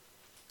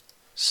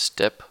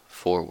step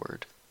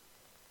forward.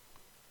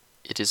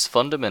 It is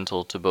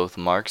fundamental to both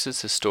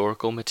Marx's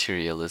historical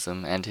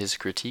materialism and his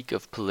critique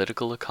of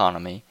political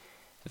economy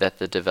that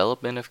the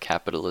development of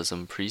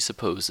capitalism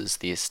presupposes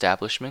the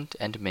establishment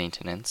and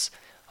maintenance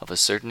of a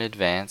certain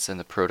advance in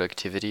the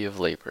productivity of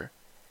labor.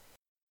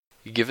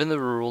 Given the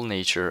rural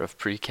nature of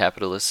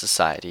pre-capitalist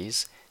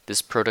societies,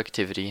 this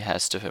productivity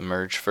has to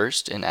emerge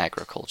first in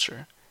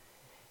agriculture.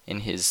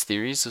 In his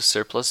Theories of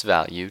Surplus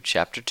Value,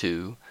 Chapter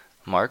 2,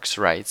 Marx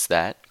writes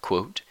that,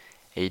 quote,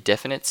 "A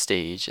definite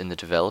stage in the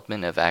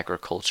development of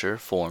agriculture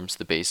forms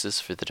the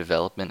basis for the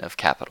development of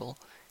capital."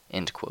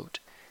 End quote.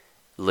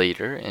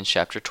 Later, in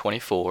Chapter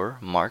 24,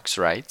 Marx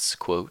writes,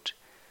 quote,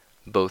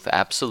 "Both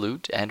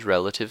absolute and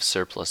relative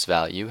surplus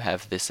value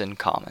have this in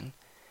common,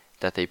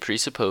 that they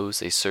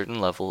presuppose a certain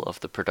level of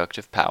the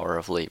productive power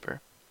of labor.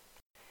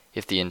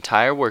 If the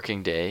entire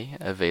working day,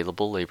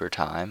 available labor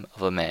time,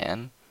 of a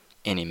man,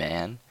 any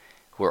man,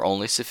 were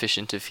only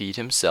sufficient to feed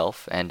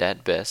himself and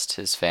at best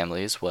his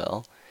family as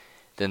well,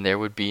 then there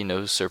would be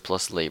no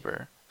surplus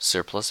labor,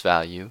 surplus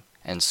value,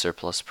 and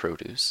surplus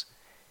produce.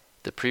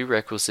 The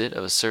prerequisite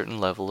of a certain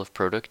level of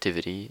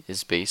productivity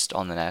is based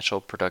on the natural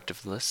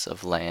productiveness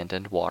of land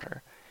and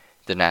water,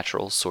 the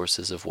natural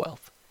sources of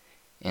wealth."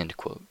 End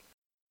quote.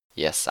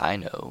 Yes, I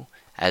know,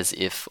 as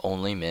if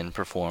only men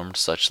performed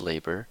such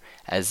labor,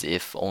 as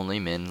if only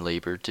men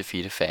labored to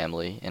feed a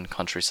family in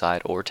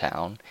countryside or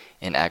town,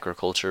 in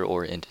agriculture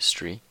or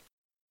industry.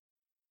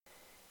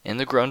 In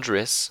the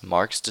Grundriss,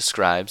 Marx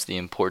describes the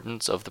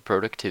importance of the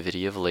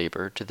productivity of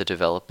labor to the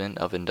development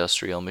of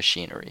industrial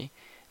machinery,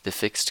 the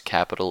fixed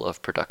capital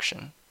of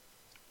production.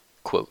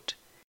 Quote,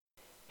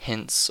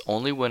 "Hence,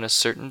 only when a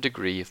certain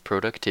degree of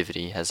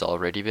productivity has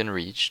already been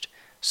reached,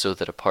 so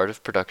that a part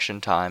of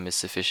production time is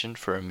sufficient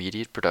for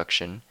immediate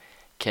production,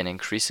 can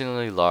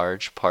increasingly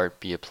large part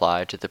be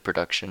applied to the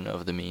production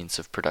of the means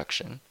of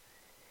production.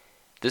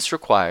 This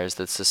requires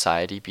that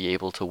society be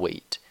able to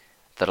wait,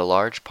 that a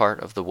large part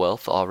of the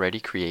wealth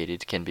already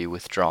created can be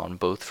withdrawn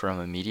both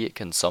from immediate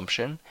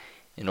consumption,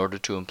 in order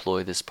to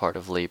employ this part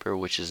of labor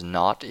which is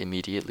not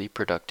immediately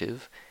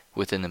productive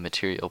within the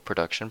material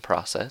production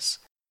process.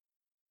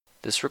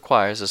 This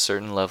requires a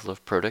certain level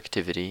of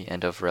productivity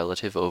and of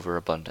relative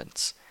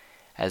overabundance.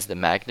 As the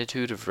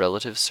magnitude of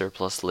relative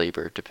surplus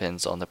labor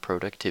depends on the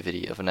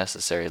productivity of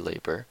necessary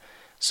labor,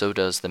 so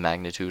does the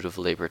magnitude of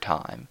labor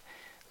time,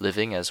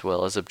 living as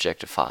well as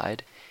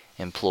objectified,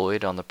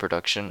 employed on the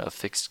production of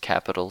fixed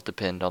capital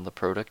depend on the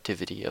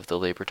productivity of the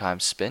labor time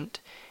spent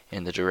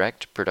in the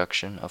direct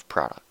production of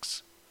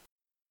products."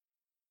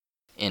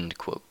 End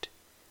quote.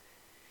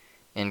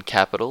 In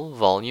Capital,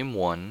 Volume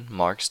 1,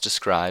 Marx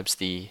describes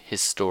the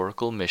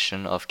historical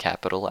mission of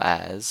capital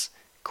as,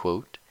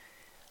 quote,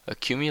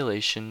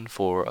 "Accumulation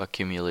for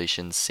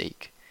accumulation's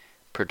sake,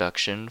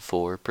 production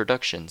for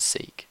production's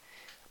sake.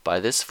 By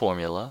this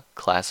formula,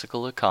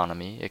 classical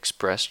economy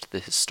expressed the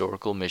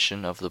historical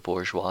mission of the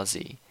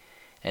bourgeoisie,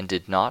 and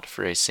did not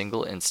for a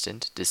single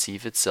instant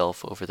deceive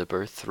itself over the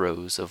birth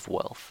throes of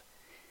wealth."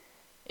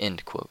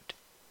 End quote.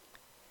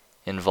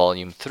 In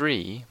Volume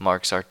 3,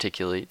 Marx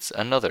articulates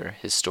another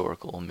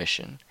historical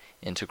mission,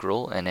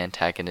 integral and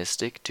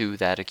antagonistic to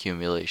that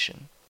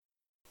accumulation.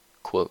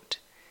 Quote,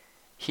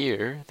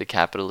 "Here, the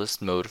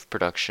capitalist mode of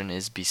production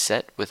is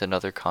beset with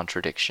another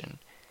contradiction.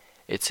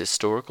 Its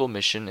historical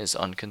mission is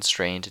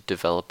unconstrained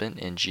development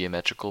in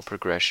geometrical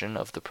progression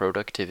of the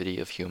productivity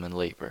of human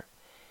labor.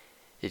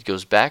 It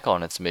goes back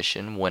on its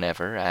mission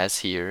whenever, as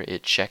here,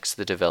 it checks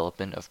the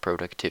development of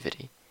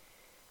productivity."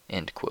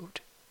 End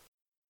quote.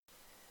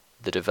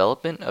 The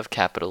development of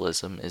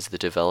capitalism is the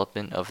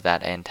development of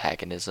that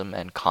antagonism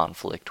and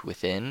conflict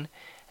within,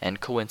 and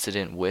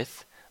coincident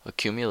with,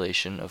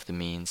 accumulation of the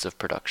means of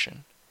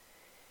production.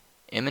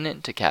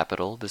 Immanent to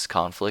capital, this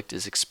conflict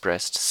is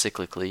expressed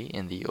cyclically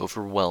in the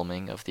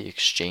overwhelming of the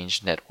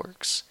exchange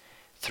networks,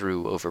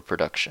 through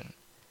overproduction.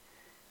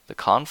 The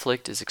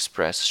conflict is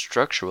expressed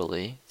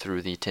structurally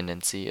through the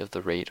tendency of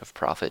the rate of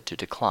profit to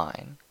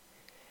decline.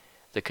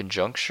 The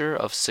conjuncture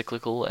of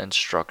cyclical and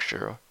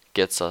structure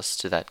gets us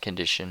to that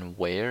condition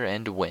where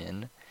and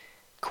when,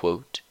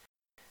 quote,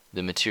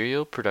 "the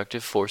material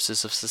productive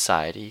forces of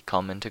society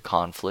come into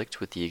conflict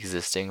with the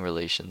existing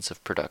relations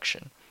of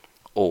production,"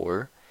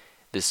 or,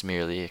 this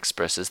merely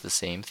expresses the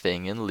same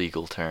thing in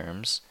legal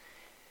terms,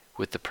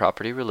 "with the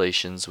property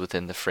relations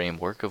within the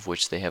framework of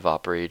which they have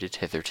operated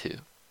hitherto."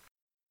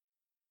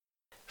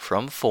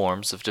 From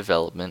forms of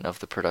development of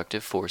the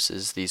productive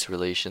forces, these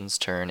relations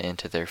turn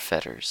into their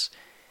fetters.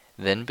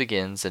 Then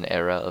begins an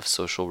era of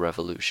social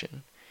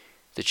revolution.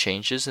 The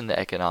changes in the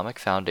economic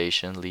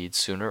foundation lead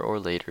sooner or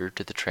later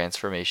to the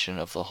transformation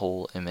of the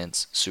whole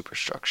immense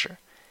superstructure.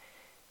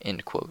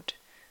 End quote.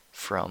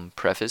 From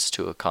Preface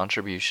to a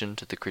Contribution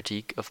to the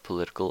Critique of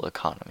Political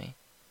Economy.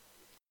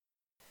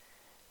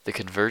 The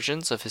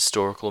convergence of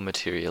historical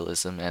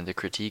materialism and the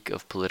critique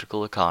of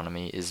political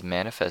economy is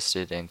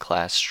manifested in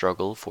class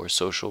struggle for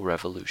social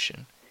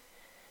revolution.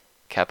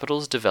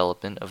 Capital's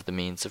development of the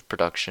means of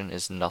production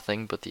is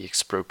nothing but the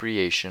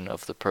expropriation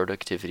of the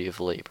productivity of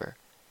labor.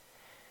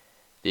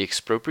 The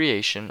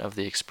expropriation of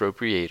the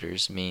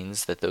expropriators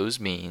means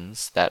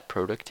that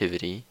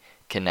productivity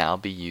can now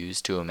be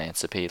used to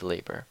emancipate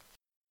labor.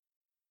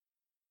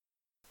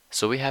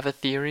 So we have a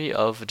theory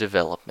of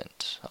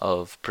development,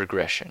 of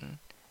progression,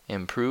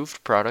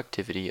 improved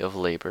productivity of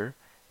labor,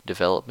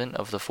 development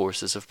of the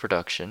forces of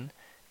production,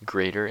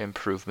 greater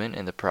improvement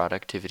in the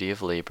productivity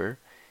of labor,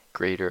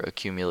 greater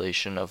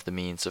accumulation of the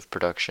means of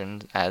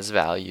production as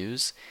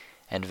values,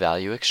 and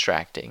value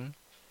extracting,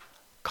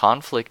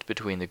 conflict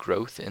between the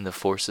growth in the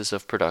forces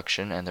of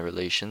production and the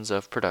relations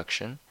of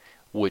production,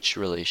 which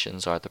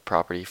relations are the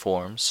property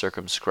forms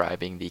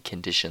circumscribing the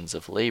conditions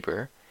of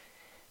labor,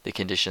 the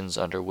conditions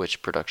under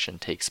which production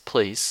takes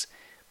place,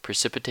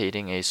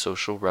 precipitating a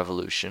social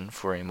revolution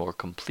for a more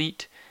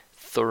complete,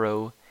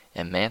 thorough,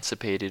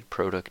 emancipated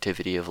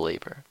productivity of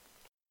labor.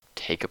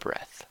 Take a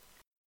breath.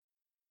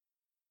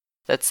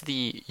 That's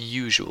the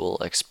usual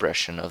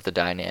expression of the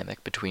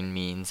dynamic between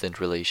means and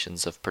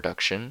relations of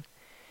production.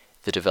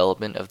 The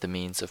development of the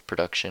means of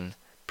production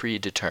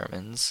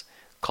predetermines,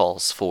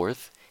 calls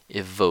forth,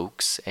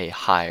 evokes a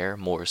higher,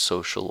 more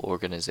social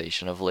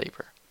organization of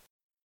labor.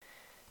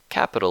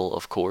 Capital,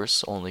 of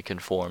course, only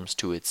conforms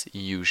to its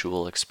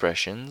usual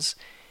expressions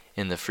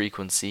in the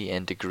frequency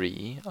and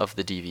degree of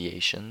the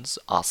deviations,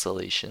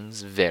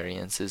 oscillations,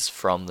 variances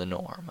from the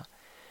norm,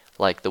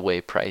 like the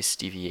way price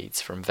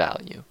deviates from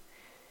value.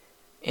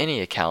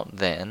 Any account,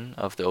 then,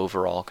 of the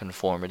overall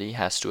conformity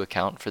has to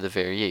account for the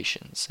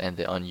variations and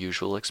the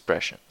unusual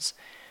expressions,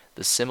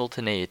 the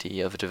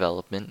simultaneity of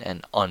development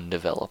and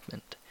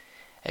undevelopment.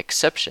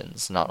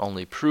 Exceptions not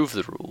only prove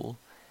the rule,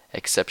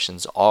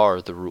 exceptions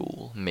are the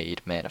rule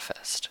made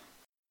manifest.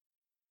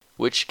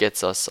 Which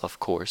gets us, of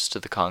course, to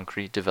the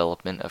concrete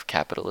development of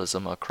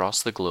capitalism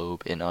across the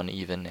globe in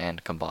uneven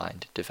and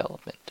combined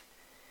development.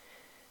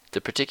 The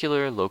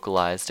particular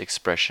localized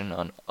expression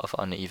of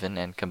uneven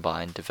and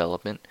combined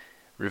development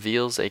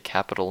reveals a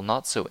capital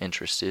not so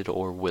interested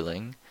or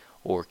willing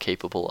or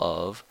capable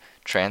of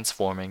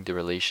transforming the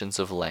relations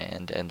of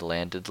land and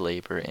landed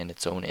labor in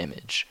its own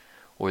image,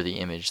 or the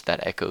image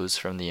that echoes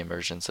from the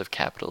emergence of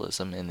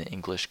capitalism in the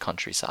English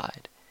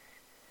countryside.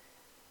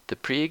 The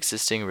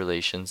pre-existing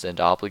relations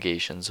and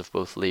obligations of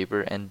both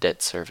labor and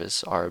debt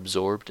service are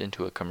absorbed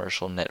into a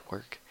commercial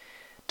network,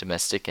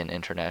 domestic and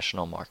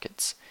international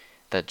markets,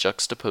 that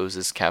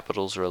juxtaposes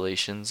capital's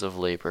relations of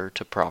labor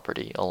to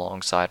property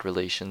alongside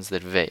relations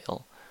that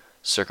veil,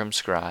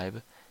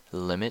 circumscribe,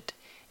 limit,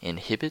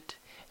 inhibit,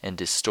 and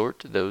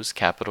distort those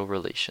capital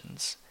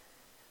relations.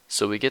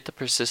 So we get the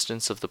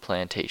persistence of the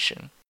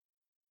plantation,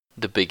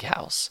 the big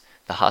house,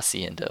 the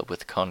hacienda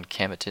with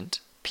concomitant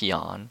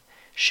peon,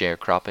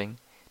 sharecropping,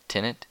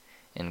 tenant,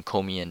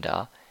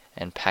 encomienda,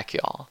 and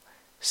pacquiao,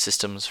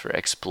 systems for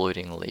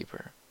exploiting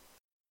labor.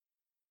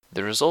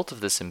 The result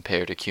of this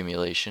impaired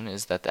accumulation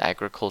is that the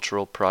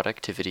agricultural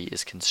productivity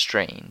is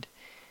constrained,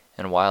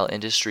 and while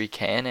industry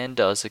can and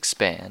does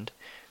expand,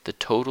 the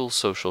total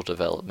social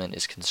development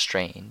is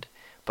constrained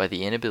by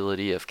the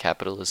inability of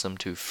capitalism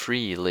to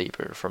free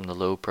labor from the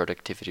low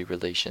productivity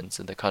relations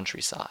in the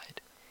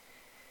countryside.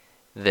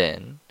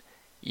 Then,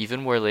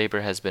 even where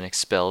labor has been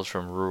expelled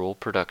from rural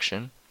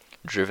production,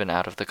 driven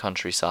out of the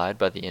countryside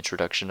by the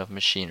introduction of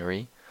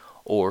machinery,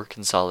 or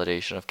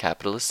consolidation of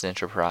capitalist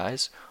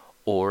enterprise,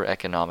 or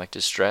economic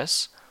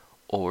distress,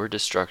 or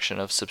destruction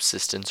of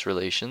subsistence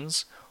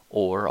relations,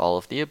 or all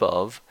of the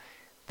above,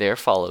 there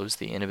follows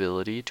the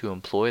inability to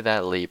employ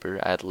that labor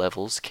at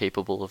levels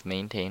capable of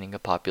maintaining a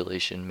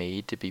population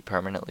made to be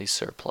permanently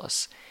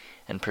surplus,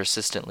 and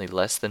persistently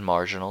less than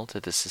marginal to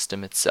the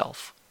system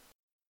itself.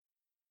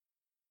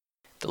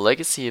 The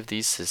legacy of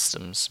these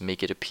systems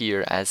make it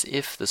appear as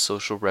if the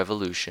social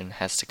revolution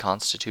has to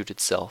constitute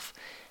itself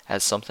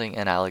as something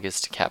analogous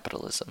to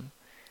capitalism,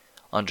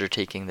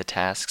 undertaking the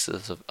tasks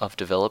of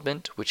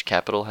development which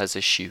capital has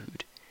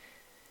eschewed,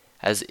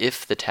 as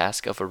if the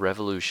task of a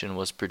revolution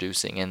was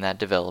producing in that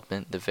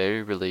development the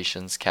very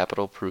relations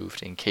capital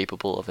proved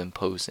incapable of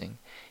imposing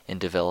in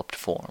developed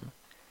form.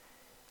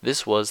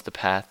 This was the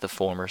path the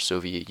former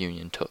Soviet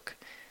Union took,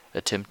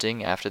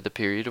 attempting after the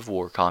period of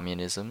war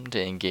communism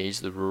to engage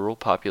the rural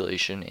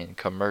population in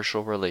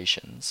commercial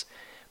relations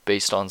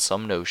based on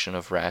some notion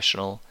of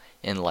rational,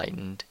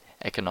 enlightened,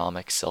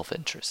 economic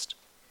self-interest.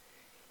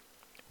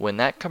 When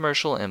that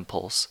commercial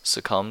impulse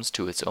succumbs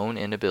to its own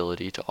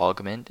inability to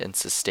augment and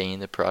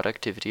sustain the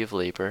productivity of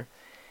labor,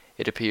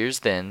 it appears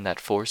then that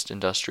forced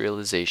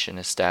industrialization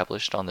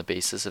established on the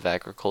basis of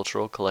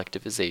agricultural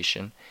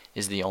collectivization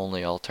is the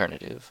only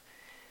alternative.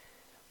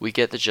 We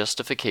get the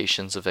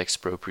justifications of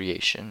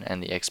expropriation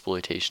and the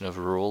exploitation of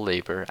rural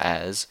labor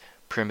as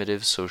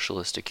primitive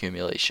socialist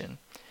accumulation,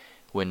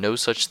 when no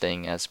such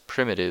thing as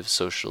primitive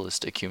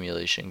socialist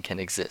accumulation can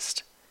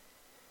exist.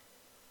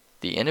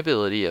 The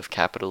inability of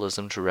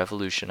capitalism to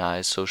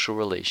revolutionize social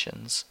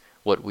relations,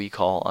 what we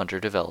call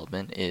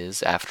underdevelopment,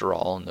 is, after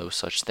all, no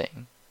such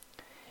thing.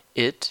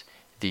 It,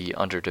 the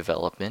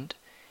underdevelopment,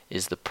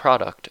 is the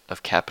product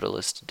of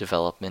capitalist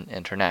development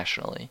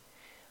internationally,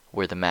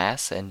 where the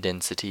mass and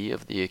density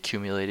of the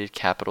accumulated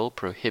capital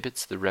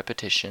prohibits the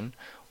repetition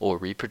or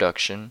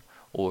reproduction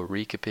or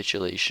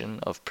recapitulation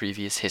of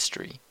previous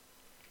history.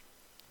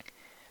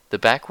 The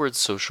backward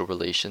social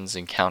relations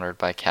encountered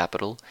by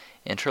capital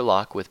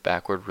interlock with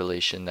backward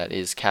relation that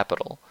is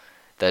capital,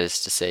 that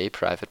is to say,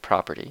 private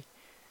property.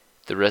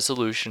 The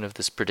resolution of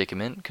this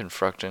predicament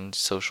confronting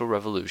social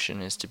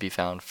revolution is to be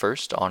found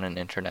first on an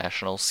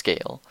international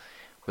scale,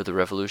 where the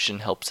revolution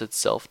helps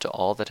itself to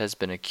all that has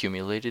been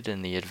accumulated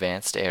in the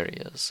advanced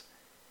areas.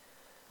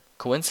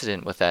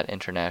 Coincident with that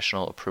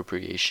international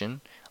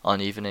appropriation,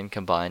 uneven and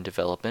combined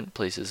development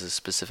places a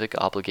specific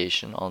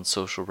obligation on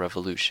social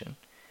revolution.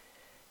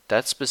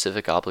 That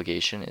specific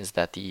obligation is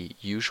that the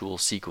usual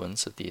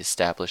sequence of the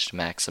established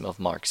maxim of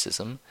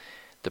Marxism,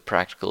 the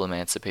practical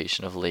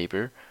emancipation of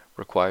labor,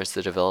 requires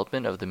the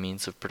development of the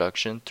means of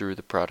production through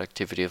the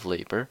productivity of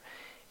labor,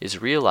 is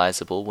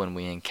realizable when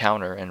we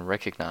encounter and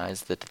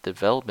recognize that the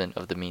development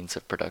of the means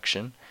of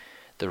production,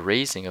 the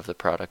raising of the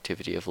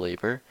productivity of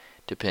labor,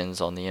 depends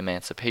on the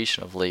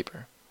emancipation of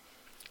labor.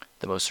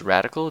 The most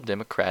radical,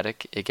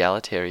 democratic,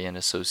 egalitarian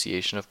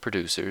association of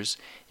producers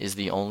is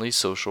the only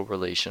social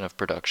relation of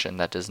production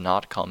that does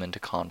not come into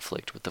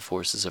conflict with the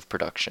forces of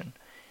production,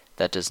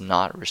 that does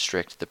not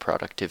restrict the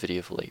productivity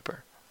of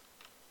labor.